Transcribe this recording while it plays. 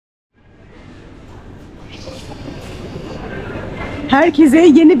Herkese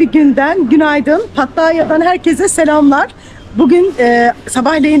yeni bir günden günaydın. Pattaya'dan herkese selamlar. Bugün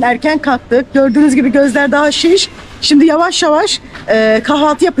sabahleyin erken kalktık. Gördüğünüz gibi gözler daha şiş. Şimdi yavaş yavaş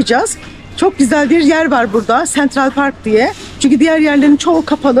kahvaltı yapacağız. Çok güzel bir yer var burada, Central Park diye. Çünkü diğer yerlerin çoğu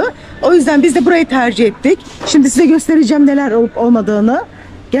kapalı. O yüzden biz de burayı tercih ettik. Şimdi size göstereceğim neler olup olmadığını.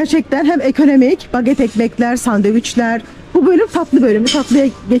 Gerçekten hem ekonomik, baget ekmekler, sandviçler. Bu bölüm tatlı bölümü. Tatlıya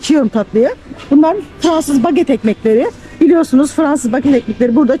geçiyorum tatlıya. Bunlar Fransız baget ekmekleri. Biliyorsunuz Fransız baget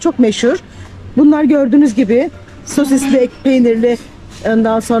ekmekleri burada çok meşhur. Bunlar gördüğünüz gibi sosisli, peynirli,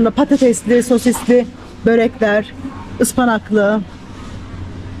 ondan sonra patatesli, sosisli börekler, ıspanaklı.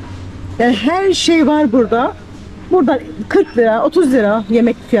 Yani her şey var burada. Burada 40 lira, 30 lira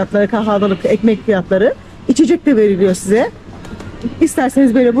yemek fiyatları, kahvaltılık ekmek fiyatları. İçecek de veriliyor size.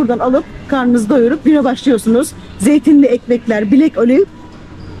 İsterseniz böyle buradan alıp karnınızı doyurup güne başlıyorsunuz. Zeytinli ekmekler, bilek oliv,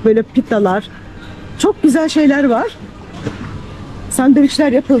 böyle pitalar. Çok güzel şeyler var.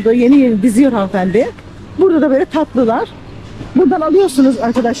 Sandviçler yapıldı. Yeni yeni diziyor hanımefendi. Burada da böyle tatlılar. Buradan alıyorsunuz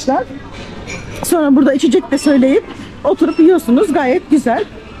arkadaşlar. Sonra burada içecek de söyleyip oturup yiyorsunuz. Gayet güzel.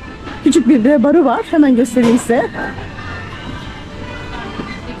 Küçük bir de barı var. Hemen göstereyim size.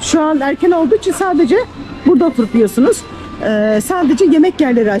 Şu an erken olduğu için sadece burada oturup yiyorsunuz. Sadece yemek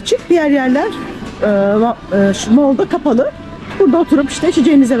yerleri açık. Diğer yerler mallda kapalı. Burada oturup işte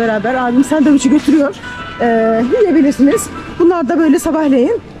içeceğinizle beraber abim sandviçi götürüyor. Yiyebilirsiniz. Bunlar da böyle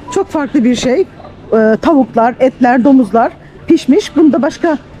sabahleyin çok farklı bir şey. Tavuklar, etler, domuzlar pişmiş. Bunda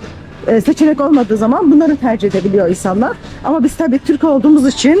başka seçenek olmadığı zaman bunları tercih edebiliyor insanlar. Ama biz tabii Türk olduğumuz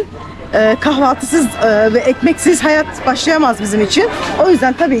için kahvaltısız ve ekmeksiz hayat başlayamaz bizim için. O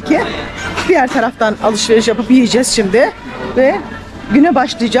yüzden tabii ki diğer taraftan alışveriş yapıp yiyeceğiz şimdi ve güne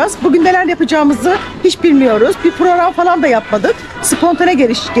başlayacağız. Bugün neler yapacağımızı hiç bilmiyoruz. Bir program falan da yapmadık. Spontane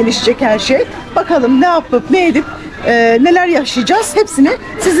gelişecek her şey. Bakalım ne yapıp ne edip neler yaşayacağız. Hepsini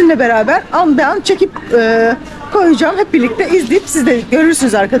sizinle beraber an be an çekip koyacağım. Hep birlikte izleyip siz de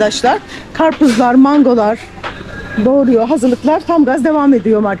görürsünüz arkadaşlar. Karpuzlar, mangolar doğuruyor. Hazırlıklar tam gaz devam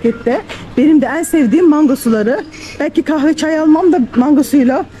ediyor markette. Benim de en sevdiğim mango suları. Belki kahve çay almam da mango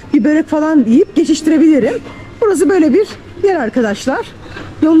suyuyla bir börek falan yiyip geçiştirebilirim. Burası böyle bir yer arkadaşlar.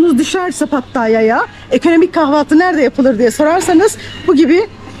 Yolunuz düşerse Pattaya'ya ekonomik kahvaltı nerede yapılır diye sorarsanız bu gibi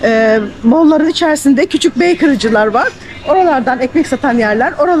mallların içerisinde küçük bakery'cılar var. Oralardan ekmek satan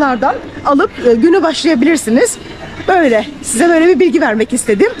yerler. Oralardan alıp günü başlayabilirsiniz. Böyle size böyle bir bilgi vermek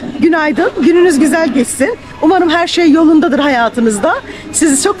istedim. Günaydın. Gününüz güzel geçsin. Umarım her şey yolundadır hayatınızda.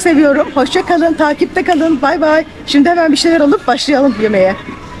 Sizi çok seviyorum. Hoşça kalın. Takipte kalın. Bay bay. Şimdi hemen bir şeyler alıp başlayalım yemeğe.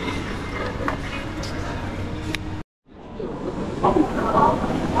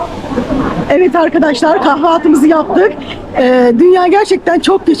 Evet arkadaşlar, kahvaltımızı yaptık. Dünya gerçekten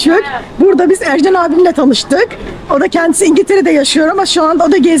çok küçük. Burada biz Ercan abimle tanıştık. O da kendisi İngiltere'de yaşıyor ama şu anda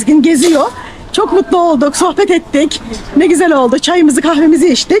o da geziyor. Çok mutlu olduk, sohbet ettik. Ne güzel oldu. Çayımızı, kahvemizi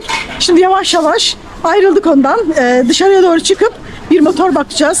içtik. Şimdi yavaş yavaş ayrıldık ondan. Dışarıya doğru çıkıp bir motor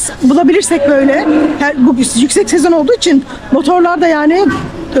bakacağız. Bulabilirsek böyle. Bu yüksek sezon olduğu için motorlar da yani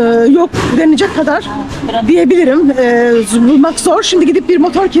yok denilecek kadar diyebilirim. Bulmak zor. Şimdi gidip bir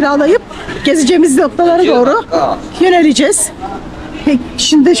motor kiralayıp gezeceğimiz noktalara doğru yöneleceğiz. Peki,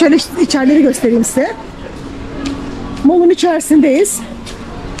 şimdi şöyle içerileri göstereyim size. Mall'un içerisindeyiz.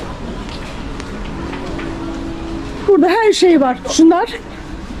 Burada her şey var. Şunlar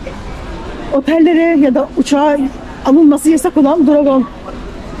otellere ya da uçağa alınması yasak olan dragon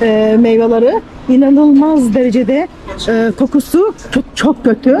meyveleri. İnanılmaz derecede kokusu çok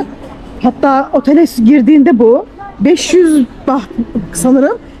kötü. Hatta otele girdiğinde bu 500 baht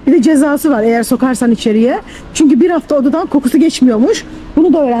sanırım. Bir de cezası var eğer sokarsan içeriye. Çünkü bir hafta odadan kokusu geçmiyormuş.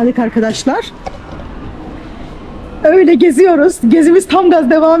 Bunu da öğrendik arkadaşlar. Öyle geziyoruz. Gezimiz tam gaz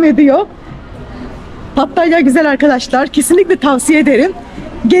devam ediyor. Pattaya güzel arkadaşlar. Kesinlikle tavsiye ederim.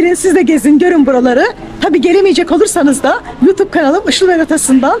 Gelin siz de gezin, görün buraları. Tabi gelemeyecek olursanız da YouTube kanalım Işıl ve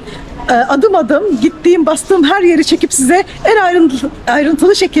Rotası'ndan adım adım gittiğim, bastığım her yeri çekip size en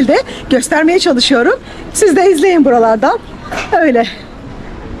ayrıntılı şekilde göstermeye çalışıyorum. Siz de izleyin buralardan. Öyle.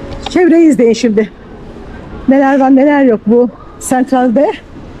 Çevreyi izleyin şimdi. Neler var neler yok bu Central'de.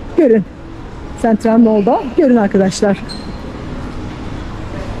 Görün. Central Mall'da görün arkadaşlar.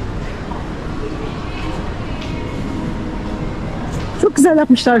 Çok güzel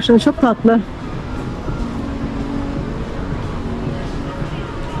yapmışlar şunu. Çok tatlı.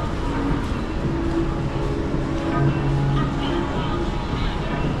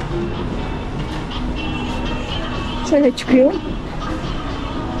 Şöyle çıkıyor.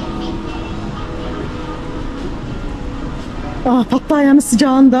 Pattaya'nın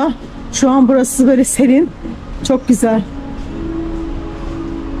sıcağında şu an burası böyle serin. Çok güzel.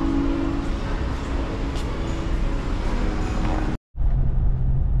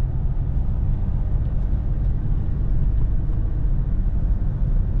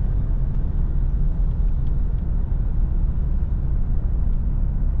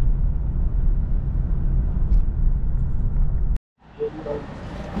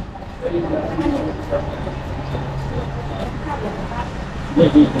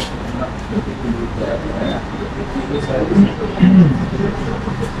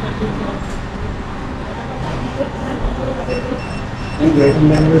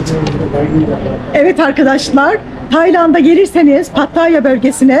 Evet arkadaşlar, Tayland'a gelirseniz Pattaya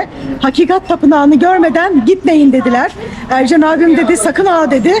bölgesine Hakikat Tapınağı'nı görmeden gitmeyin dediler. Ercan abim dedi sakın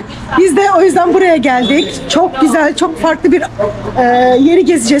ha dedi. Biz de o yüzden buraya geldik. Çok güzel, çok farklı bir yeri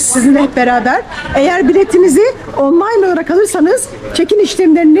gezeceğiz sizinle hep beraber. Eğer biletinizi online olarak alırsanız check-in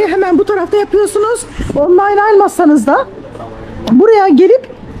işlemlerini hemen bu tarafta yapıyorsunuz. Online almazsanız da buraya gelip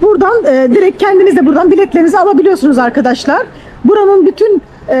buradan direkt kendiniz de buradan biletlerinizi alabiliyorsunuz arkadaşlar. Buranın bütün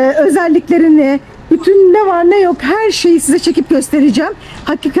özelliklerini, bütün ne var ne yok her şeyi size çekip göstereceğim.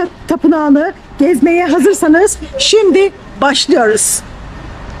 Hakikat Tapınağı'nı gezmeye hazırsanız şimdi başlıyoruz.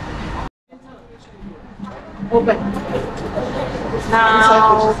 Open.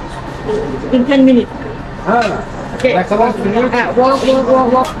 Now, in 10 minutes. Okay. Walk.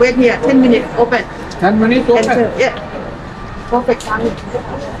 Wait here. 10 minutes. Open. 10 minutes open. Yeah. Perfect.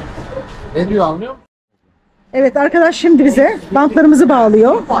 Ne diyor anlıyor musun? Evet arkadaş şimdi bize bantlarımızı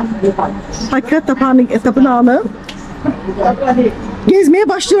bağlıyor. Hakikat Tapınağı'nı gezmeye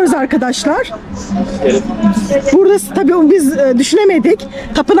başlıyoruz arkadaşlar. Burada tabii biz düşünemedik.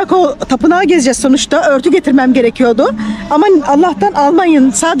 Tapınağı gezeceğiz sonuçta. Örtü getirmem gerekiyordu. Ama Allah'tan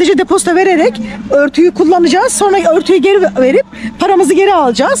almayın. Sadece depozito vererek örtüyü kullanacağız. Sonra örtüyü geri verip paramızı geri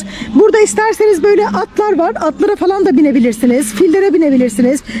alacağız. Burada isterseniz böyle atlar var. Atlara falan da binebilirsiniz. Fillere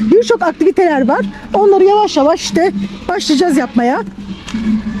binebilirsiniz. Birçok aktiviteler var. Onları yavaş yavaş işte başlayacağız yapmaya.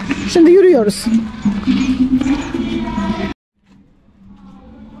 Şimdi yürüyoruz.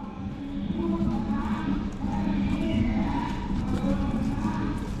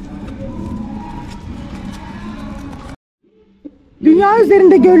 Dünya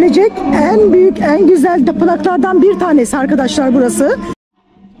üzerinde görülecek en büyük, en güzel tapınaklardan bir tanesi arkadaşlar burası.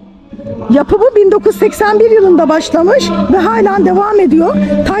 Yapımı 1981 yılında başlamış ve hala devam ediyor.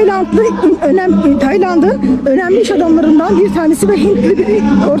 Tayland'ın önemli iş adamlarından bir tanesi ve Hintli bir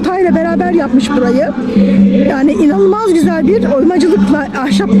ortağıyla beraber yapmış burayı. Yani inanılmaz güzel bir oymacılıkla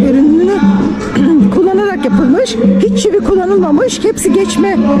ahşap ürününü kullanarak yapılmış. Hiç çivi kullanılmamış. Hepsi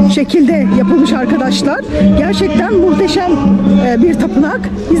geçme şekilde yapılmış arkadaşlar. Gerçekten muhteşem bir tapınak.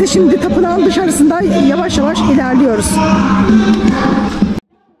 Biz de şimdi tapınağın dışarısında yavaş yavaş ilerliyoruz.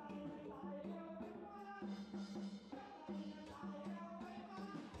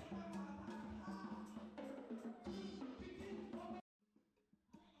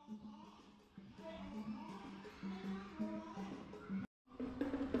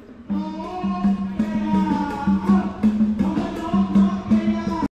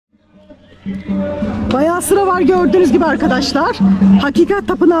 Bayağı sıra var gördüğünüz gibi arkadaşlar. Hakikat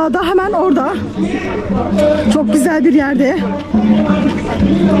Tapınağı da hemen orada. Çok güzel bir yerde.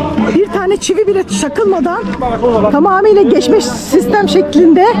 Bir tane çivi bile çakılmadan tamamıyla geçmiş sistem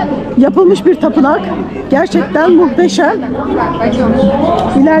şeklinde yapılmış bir tapınak. Gerçekten muhteşem.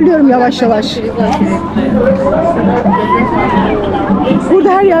 İlerliyorum yavaş yavaş. Burada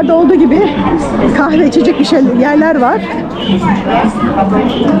her yerde olduğu gibi kahve içecek bir şey yerler var.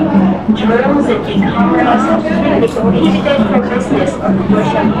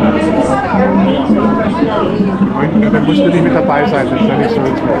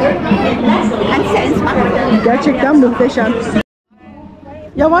 Gerçekten muhteşem.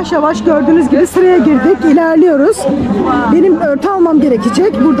 Yavaş yavaş gördüğünüz gibi sıraya girdik, ilerliyoruz. Benim örtü almam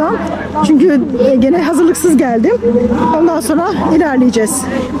gerekecek buradan. Çünkü gene hazırlıksız geldim. Ondan sonra ilerleyeceğiz.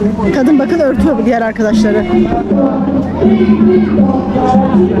 Kadın bakın örtüyor bu diğer arkadaşları.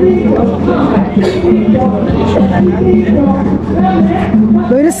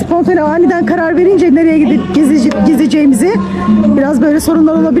 Böyle spontane aniden karar verince nereye gidip gezeceğimizi biraz böyle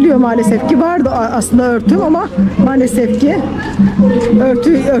sorunlar olabiliyor maalesef ki. Vardı aslında örtüm ama maalesef ki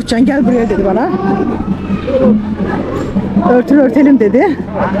örtüyü örteceksin gel buraya dedi bana. Örtünü örtelim dedi.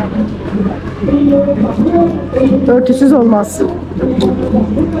 Örtüsüz olmaz.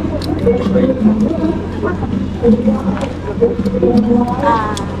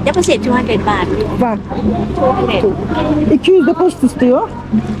 Deposit 200 baht. Var. 200 depozito istiyor.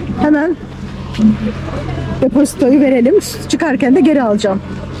 Hemen depozitoyu verelim. Çıkarken de geri alacağım.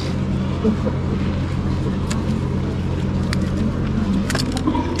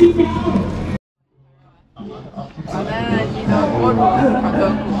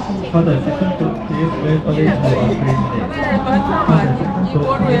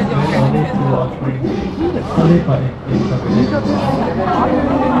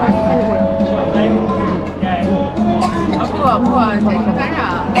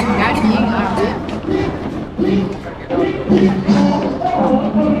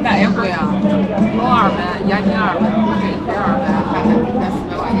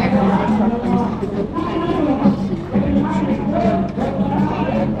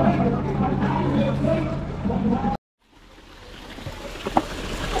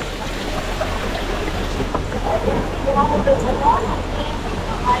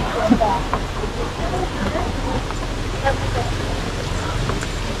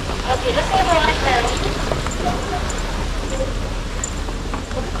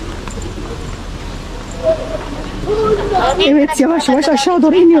 Evet, yavaş yavaş aşağı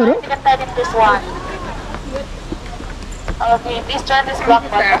doğru iniyorum.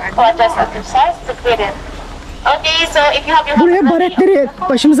 Buraya baretleri,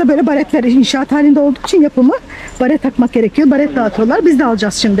 başımıza böyle baretler, inşaat halinde olduğu için yapımı baret takmak gerekiyor. Baret dağıtıyorlar. Biz de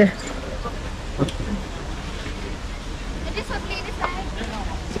alacağız şimdi.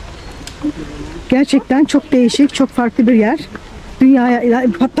 Gerçekten çok değişik, çok farklı bir yer. Dünyaya,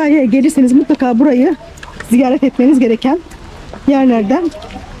 Pattaya'ya gelirseniz mutlaka burayı ziyaret etmeniz gereken yerlerden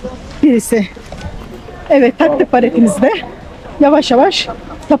birisi. Evet, taktık baretimizde. Yavaş yavaş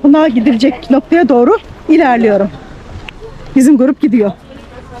tapınağa gidilecek noktaya doğru ilerliyorum. Bizim grup gidiyor.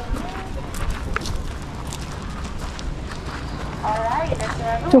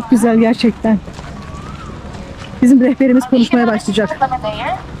 Çok güzel gerçekten. Bizim rehberimiz konuşmaya başlayacak.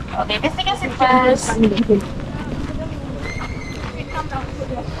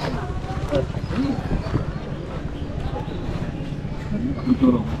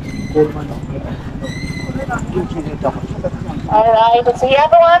 Alright, so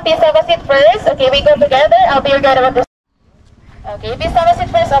everyone, please have a seat first. Okay, we go together. I'll be your guide about this. Okay, please have a seat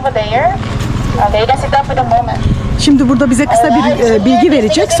first over there. Okay, you can sit down for the moment. Şimdi burada bize kısa bir bilgi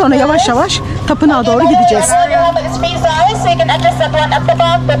verecek. Sonra yavaş yavaş tapınağa doğru gideceğiz. So you can adjust that one at the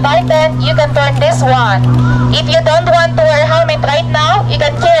back, the button, you can turn this one. If you don't want to wear helmet right now, you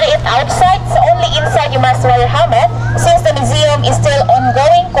can carry it outside. So only inside you must wear helmet since the museum is still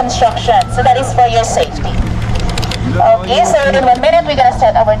ongoing construction. So that is for your safety. Okay, so in 1 minute we're gonna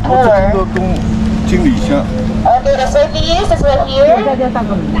start our tour. Okay, the safety is right here.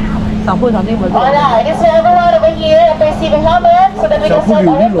 Alright, this is everyone over here after receiving helmet so that we can start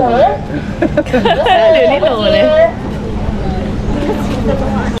our tour.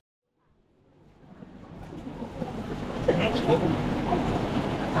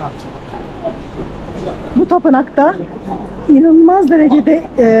 Bu tapınakta inanılmaz derecede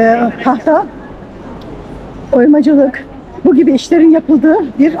tahta, oymacılık, bu gibi işlerin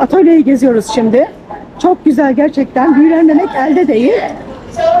yapıldığı bir atölyeyi geziyoruz şimdi. Çok güzel gerçekten. Büyülenmemek elde değil.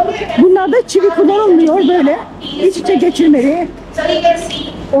 Bunlarda çivi kullanılmıyor, böyle iç içe geçirmeli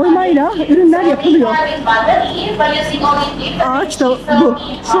oymayla ürünler yapılıyor. Ağaç da bu.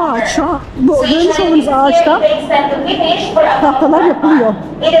 Şu ağaç, bu görmüş olduğunuz ağaçta tahtalar yapılıyor.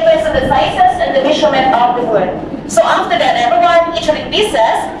 So after that, everyone, each of the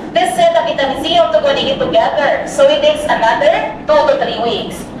pieces, they set up in the museum to go dig it together. So it takes another 2 to 3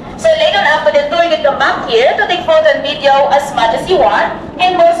 weeks. So later on after the tour, you can come back here to take photo and video as much as you want.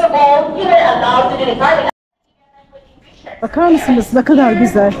 And most of all, you are allowed to do the carving. Bakar mısınız ne kadar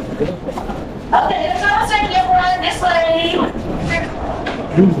güzel. Okay, let's go right here, everyone, this way.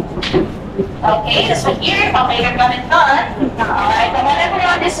 Okay, this one here. Okay, you're coming done. Alright, come on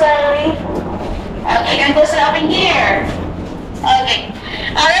everyone, this way. Okay, you're going to sit up in here. Okay.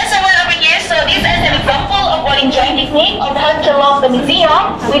 Alright, so we're over here. So this is an example of what joint technique of how to lock the museum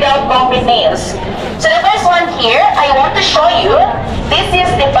without concrete nails. So the first one here, I want to show you, this is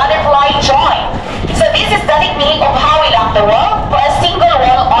the butterfly joint. So this is the technique of how we lock the wall for a single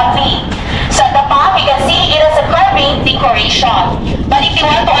wall only. So at the back, you can see it is a carving decoration. But if you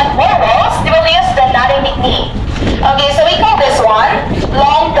want to add more walls, you will use the knotting technique. Okay, so we call this one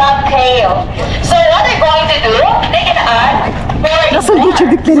long dovetail. So what they're going to do, they can add more. Nasıl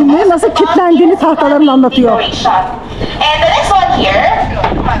geçirdiklerini, nasıl kilitlendiğini tahtalarını anlatıyor. And the next one here,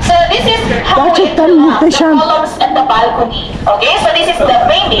 so this is how Gerçekten we muhteşem. columns at the balcony. Okay, so this is the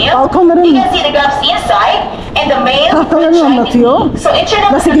main nail. Balkonların You can see the gaps inside and the main. tahtalarını anlatıyor. So each of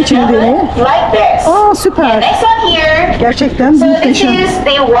them Nasıl geçirildiğini. like this. Aa And süper. next one here. Gerçekten So this muhteşem. is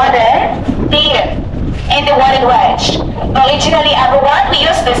the wooden nail and the wooden wedge. Originally, everyone, we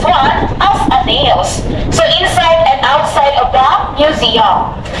use this one as a nails. So inside and outside of the museum.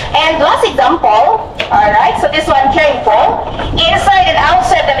 And last example, alright, so this one careful. Inside and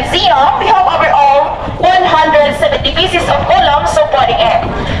outside the museum, we have overall 170 pieces of columns supporting it.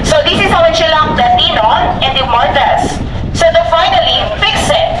 So this is how we lock the tinon and the mortars. So to finally fix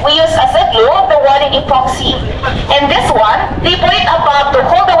it, we use as a glue the wooden epoxy. And this one, we put it above to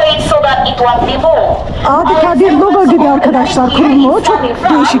hold the weight so that it won't be moved. Adeta bir logo gibi arkadaşlar kurulumu. Çok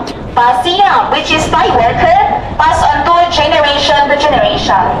değişik. Siam, which is Thai worker, pass on to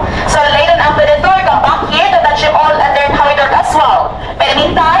generation. So later after the tour, come back here to touch you all and learn how it works as well. But in the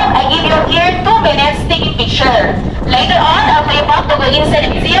meantime, I give you here 2 minutes taking picture. Later on, after you back to go inside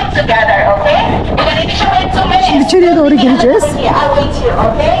the museum together, okay? You're gonna picture for 2 minutes. Şimdi içeriye doğru gireceğiz. I'll wait you,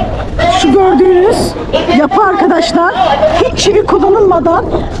 okay? Şu gördüğünüz yapı arkadaşlar hiç çivi kullanılmadan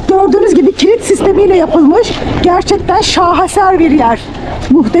gördüğünüz gibi kilit sistemiyle yapılmış. Gerçekten şaheser bir yer.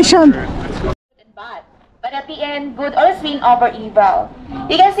 Muhteşem. But at the end, good or win over evil.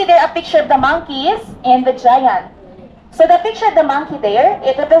 You can see there a picture of the monkeys and the giant. So the picture of the monkey there,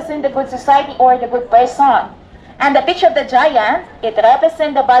 it represents the good society or the good person. And the picture of the giant, it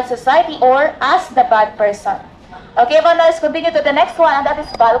represents the bad society or as the bad person. Okay, well, now let's continue to the next one, and that is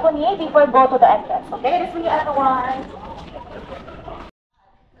balcony before we go to the entrance. Okay, this is the other one.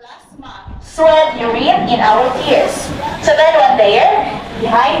 Last month, sweat, urine in our tears. So that one there,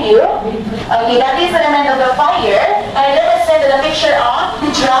 behind you, okay, that is the element of the fire, and it represents the picture of the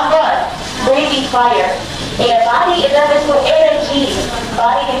dragon, breathing fire. In the body, it represents to energy,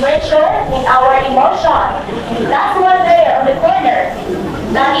 body temperature, in our emotion. Last one there on the corner,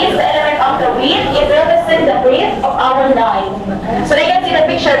 that is the element of the wind, it represents the breath of our life. So they can see the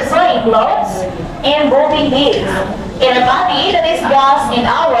picture of sewing clothes and moving leaves. In the body, that is gas in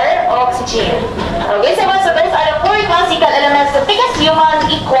our oxygen. Okay, so those are the 4 classical elements that make us human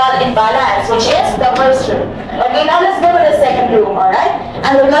equal in balance, which is the first room. Okay, now let's go to the second room, alright?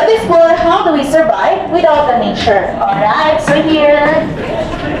 And we're going to explore how do we survive without the nature. Alright, so here.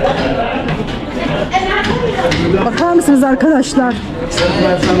 Bakar mısınız arkadaşlar?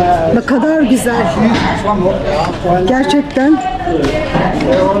 Ne kadar güzel. Gerçekten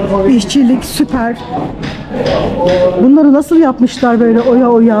işçilik süper. Bunları nasıl yapmışlar böyle oya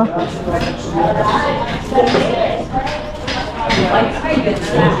oya?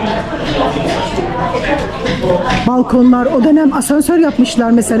 Balkonlar, o dönem asansör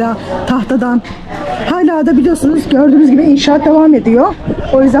yapmışlar mesela tahtadan. Hala da biliyorsunuz gördüğünüz gibi inşaat devam ediyor.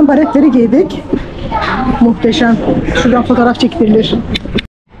 O yüzden baretleri giydik. Muhteşem. Şuradan fotoğraf çektirilir.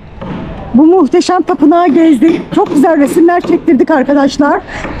 Bu muhteşem tapınağı gezdik. Çok güzel resimler çektirdik arkadaşlar.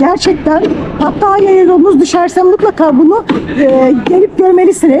 Gerçekten Pattaya'ya yolunuz düşerse mutlaka bunu gelip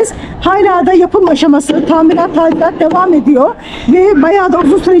görmelisiniz. Hala da yapım aşaması, tamirat, tadilat devam ediyor. Ve bayağı da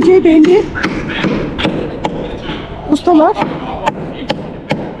uzun süreceği belli. Ustalar.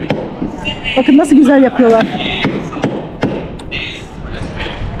 Bakın nasıl güzel yapıyorlar.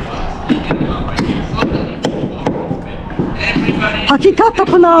 Hakikat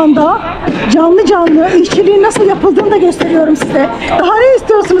Tapınağı'nda canlı işçiliğin nasıl yapıldığını da gösteriyorum size. Daha ne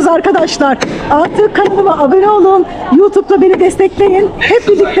istiyorsunuz arkadaşlar? Artık kanalıma abone olun. YouTube'da beni destekleyin. Hep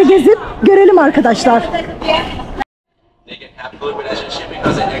birlikte gezip görelim arkadaşlar.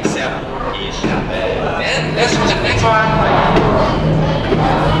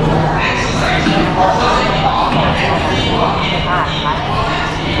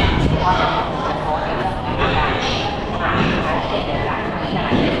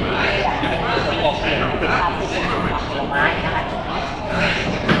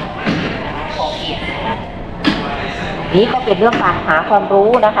นี่ก็เป็นเรื่องการหาความรู้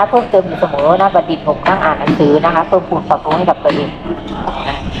นะคะเพิ่มเติมอยู่เสมอนะบัณฑิตผมนั่งอ่านหนังสือนะคะเพิ่มพูนความรู้ให้กับตัวเอง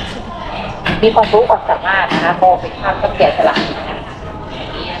มีความรู้ความสามารถนะคะโมเป็นภาพต้องแกะสลักนะ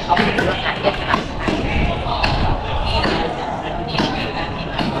นี่เขาเป็นเรื่องการแกะสลัก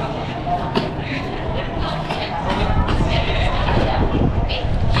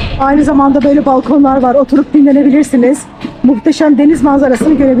Aynı zamanda böyle balkonlar var. Oturup dinlenebilirsiniz. Muhteşem deniz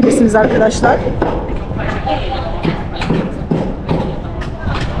manzarasını görebilirsiniz arkadaşlar.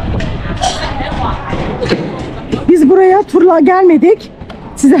 Biz buraya turla gelmedik.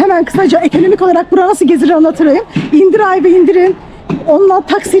 Size hemen kısaca ekonomik olarak burası nasıl gezilir anlatayım. İndir ve indirin. Onunla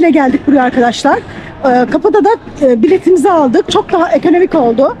taksiyle geldik buraya arkadaşlar. Kapıda da biletimizi aldık. Çok daha ekonomik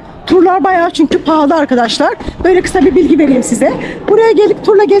oldu. Turlar bayağı çünkü pahalı arkadaşlar. Böyle kısa bir bilgi vereyim size. Buraya gelip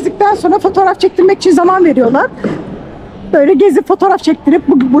turla gezdikten sonra fotoğraf çektirmek için zaman veriyorlar. Böyle gezip fotoğraf çektirip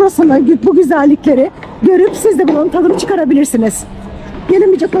burasını, bu güzellikleri görüp siz de bunun tadını çıkarabilirsiniz.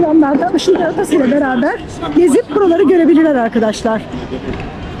 Gelemeyecek olanlar da ışın yaratasıyla beraber gezip buraları görebilirler arkadaşlar.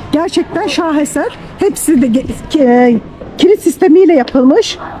 Gerçekten şaheser. Hepsi de kilit sistemiyle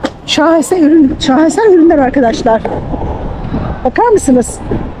yapılmış. Şaheser ürünler arkadaşlar. Bakar mısınız?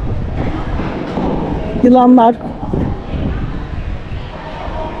 Yılanlar.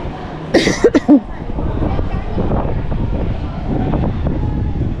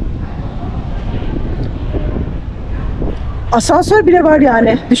 Asansör bile var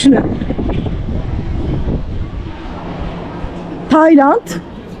yani. Düşünün. Tayland.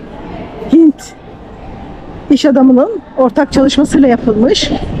 Hint iş adamının ortak çalışmasıyla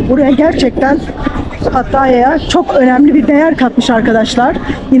yapılmış. Buraya gerçekten Pattaya'ya çok önemli bir değer katmış arkadaşlar.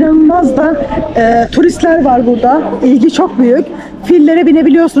 İnanılmaz da turistler var burada. İlgi çok büyük. Fillere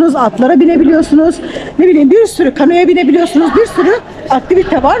binebiliyorsunuz, atlara binebiliyorsunuz. Ne bileyim bir sürü kanoya binebiliyorsunuz. Bir sürü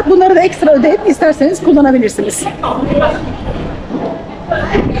aktivite var. Bunları da ekstra ödeyip isterseniz kullanabilirsiniz.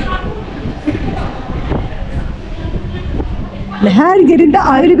 Her yerinde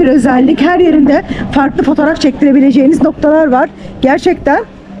ayrı bir özellik, her yerinde farklı fotoğraf çektirebileceğiniz noktalar var. Gerçekten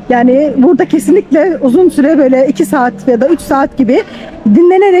yani burada kesinlikle uzun süre böyle 2 saat ya da 3 saat gibi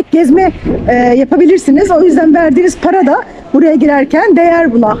dinlenerek gezme yapabilirsiniz. O yüzden verdiğiniz para da buraya girerken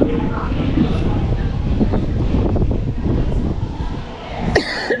değer buna.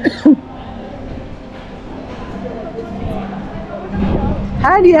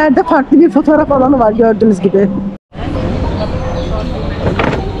 Her yerde farklı bir fotoğraf alanı var gördüğünüz gibi.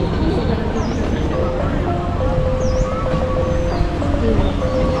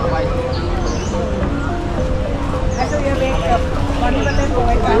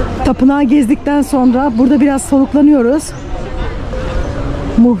 Tapınağı gezdikten sonra burada biraz soluklanıyoruz.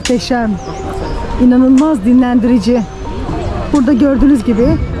 Muhteşem, inanılmaz dinlendirici. Burada gördüğünüz gibi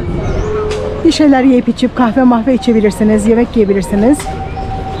bir şeyler yiyip içip kahve mahve içebilirsiniz, yemek yiyebilirsiniz.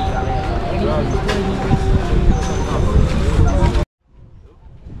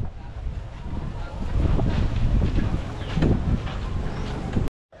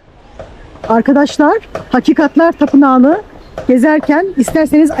 Arkadaşlar, Hakikatler Tapınağı'nı gezerken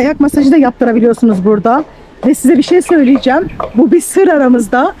isterseniz ayak masajı da yaptırabiliyorsunuz burada. Ve size bir şey söyleyeceğim. Bu bir sır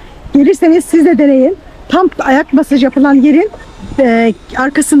aramızda. Gelirseniz siz de deneyin. Tam ayak masajı yapılan yerin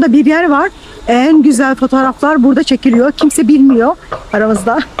arkasında bir yer var. En güzel fotoğraflar burada çekiliyor. Kimse bilmiyor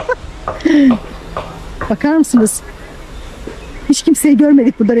aramızda. Bakar mısınız? Hiç kimseyi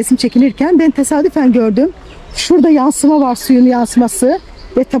görmedik burada resim çekilirken. Ben tesadüfen gördüm. Şurada yansıma var, suyun yansıması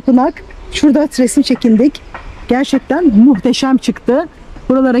ve tapınak. Şurada resim çekindik. Gerçekten muhteşem çıktı.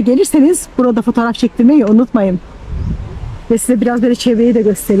 Buralara gelirseniz burada fotoğraf çektirmeyi unutmayın. Ve size biraz böyle çevreyi de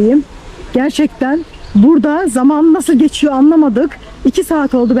göstereyim. Gerçekten burada zaman nasıl geçiyor anlamadık. 2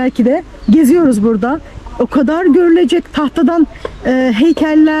 saat oldu belki de. Geziyoruz burada. O kadar görülecek tahtadan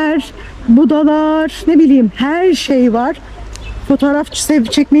heykeller, budalar, ne bileyim her şey var. Fotoğraf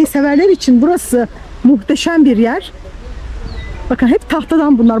çekmeyi severler için burası muhteşem bir yer. Bakın hep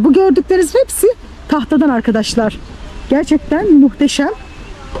tahtadan bunlar. Bu gördükleriniz hepsi tahtadan arkadaşlar. Gerçekten muhteşem.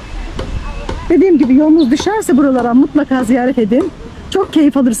 Dediğim gibi yolunuz düşerse buralara mutlaka ziyaret edin. Çok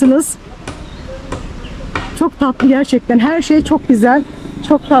keyif alırsınız. Çok tatlı gerçekten. Her şey çok güzel.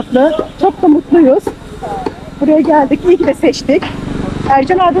 Çok tatlı. Çok da mutluyuz. Buraya geldik. İyi ki de seçtik.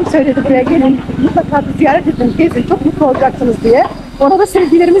 Ercan abim söyledi buraya gelin. Mutlaka ziyaret edin. Gezin. Çok mutlu olacaksınız diye. Ona da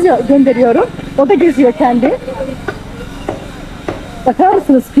sevgilerimizi gönderiyorum. O da geziyor kendi. Bakar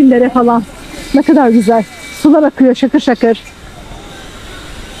mısınız fillere falan? Ne kadar güzel. Sular akıyor şakır şakır.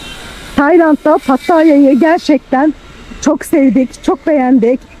 Tayland'da Pattaya'yı gerçekten çok sevdik, çok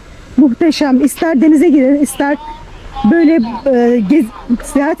beğendik. Muhteşem. İster denize girin, ister böyle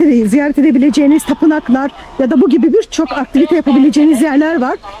ziyaret edebileceğiniz tapınaklar ya da bu gibi birçok aktivite yapabileceğiniz yerler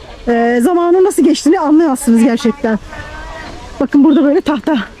var. Zamanın nasıl geçtiğini anlayamazsınız gerçekten. Bakın burada böyle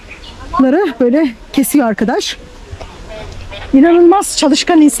tahtaları böyle kesiyor arkadaş. İnanılmaz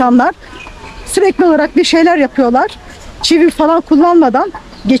çalışkan insanlar. Sürekli olarak bir şeyler yapıyorlar. Çivi falan kullanmadan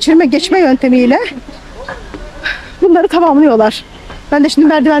geçme yöntemiyle bunları tamamlıyorlar. Ben de şimdi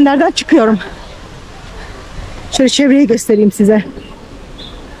merdivenlerden çıkıyorum. Şöyle çevreyi göstereyim size.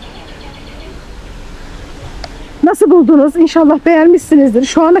 Nasıl buldunuz? İnşallah beğenmişsinizdir.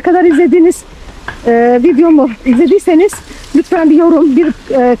 Şu ana kadar izlediğiniz videomu izlediyseniz lütfen bir yorum, bir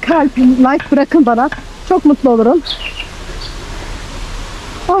kalp, like bırakın bana. Çok mutlu olurum.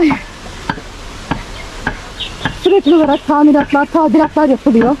 Ay. Sürekli olarak tadilatlar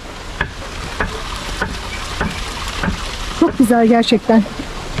yapılıyor. Çok güzel gerçekten.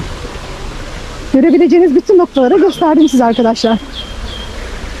 Görebileceğiniz bütün noktaları gösterdim size arkadaşlar.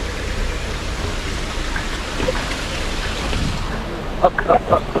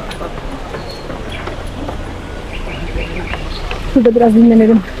 Şurada biraz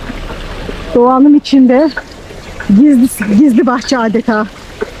dinlenelim. Doğanın içinde gizli bahçe adeta.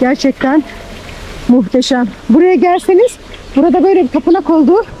 Gerçekten muhteşem. Buraya gelseniz burada böyle bir tapınak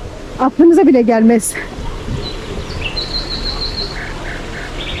olduğu aklınıza bile gelmez.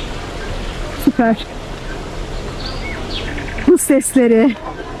 Süper. Bu sesleri,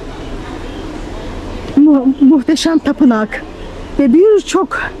 muhteşem tapınak ve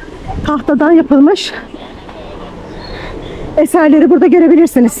birçok tahtadan yapılmış eserleri burada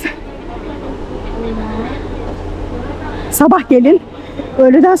görebilirsiniz. Sabah gelin.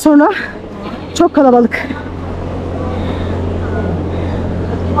 Öğleden sonra çok kalabalık.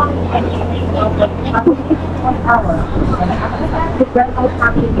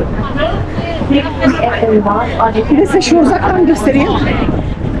 Bir de size şu uzaktan göstereyim.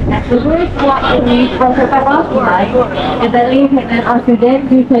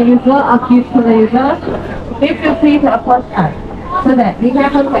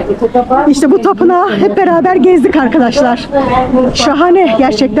 İşte bu tapınağı hep beraber gezdik arkadaşlar. Şahane,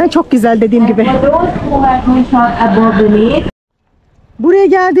 gerçekten çok güzel dediğim gibi. Buraya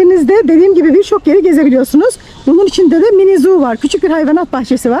geldiğinizde dediğim gibi birçok yeri gezebiliyorsunuz. Bunun içinde de mini zoo var. Küçük bir hayvanat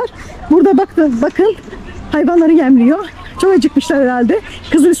bahçesi var. Burada bakın hayvanları yemliyor. Çok acıkmışlar herhalde.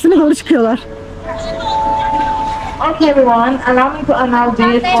 Kızın üstüne doğru çıkıyorlar.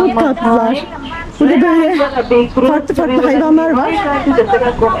 Çok tatlılar. Burada böyle farklı hayvanlar var.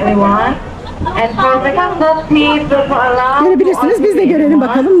 Görebilirsiniz. Biz de görelim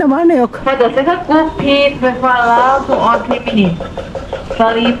bakalım ne var ne yok.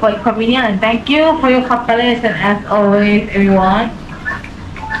 Sorry for inconvenience. Thank you for your cooperation as always, everyone.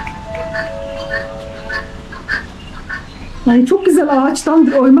 Yani çok güzel ağaçtan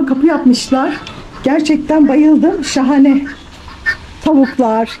bir oyma kapı yapmışlar. Gerçekten bayıldım. Şahane.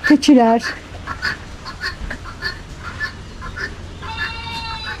 Tavuklar, keçiler.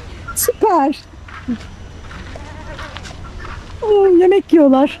 Süper. Yemek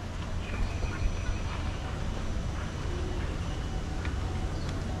yiyorlar.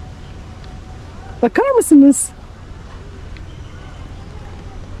 Bakar mısınız?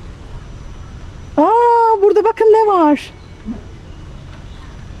 Burada bakın ne var.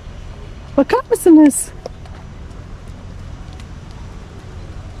 Bakar mısınız?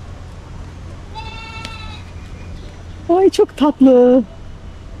 Ay çok tatlı.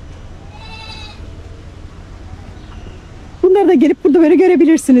 Bunları da gelip burada böyle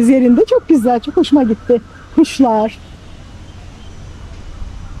görebilirsiniz yerinde. Çok güzel, çok hoşuma gitti. Kuşlar.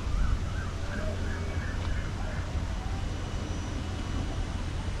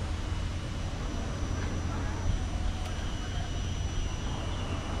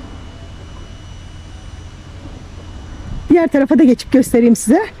 Diğer tarafa da geçip göstereyim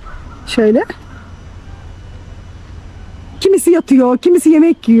size. Şöyle. Kimisi yatıyor, kimisi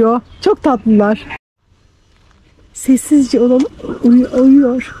yemek yiyor. Çok tatlılar. Sessizce olalım.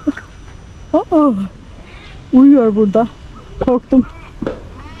 Uyuyor. Uyuyor burada. Korktum.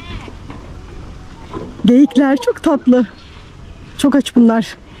 Geyikler çok tatlı. Çok aç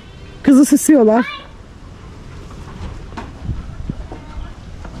bunlar. Kızı süsüyorlar.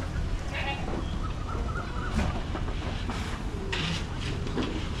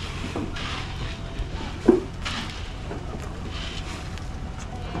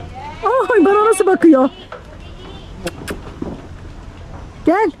 Ay bana nasıl bakıyor?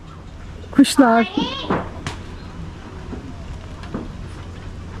 Gel. Kuşlar.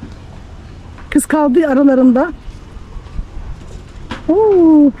 Kız kaldı aralarında.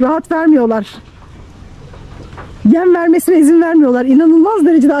 Rahat vermiyorlar. Yem vermesine izin vermiyorlar. İnanılmaz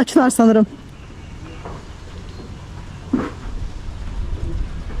derecede açlar sanırım.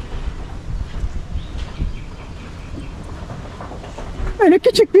 Böyle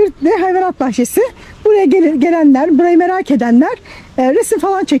küçük bir de hayvanat bahçesi. Buraya gelenler, burayı merak edenler resim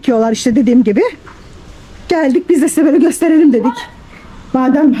falan çekiyorlar işte dediğim gibi. Geldik biz de size böyle gösterelim dedik.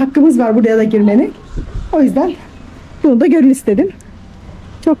 Madem hakkımız var buraya da girmenin. O yüzden bunu da görün istedim.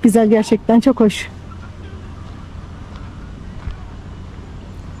 Çok güzel gerçekten, çok hoş.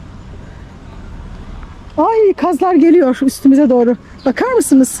 Ay kazlar geliyor üstümüze doğru. Bakar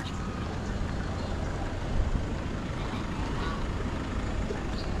mısınız?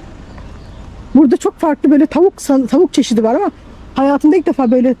 Burada çok farklı böyle tavuk çeşidi var ama hayatımda ilk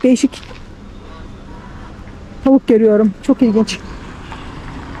defa böyle değişik tavuk görüyorum. Çok ilginç.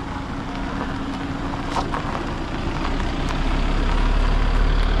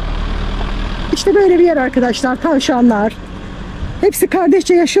 İşte böyle bir yer arkadaşlar. Tavşanlar. Hepsi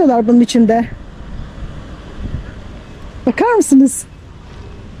kardeşçe yaşıyorlar bunun içinde. Bakar mısınız?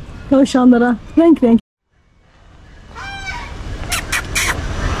 Tavşanlara. Renk renk.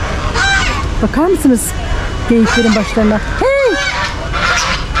 Bakar mısınız geyiklerin başlarına? Hey!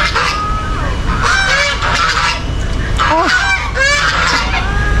 Ah!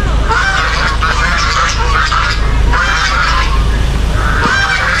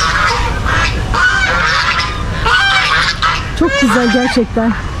 Çok güzel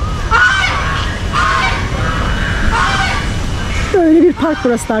gerçekten. Böyle bir park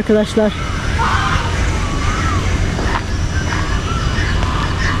burası da arkadaşlar.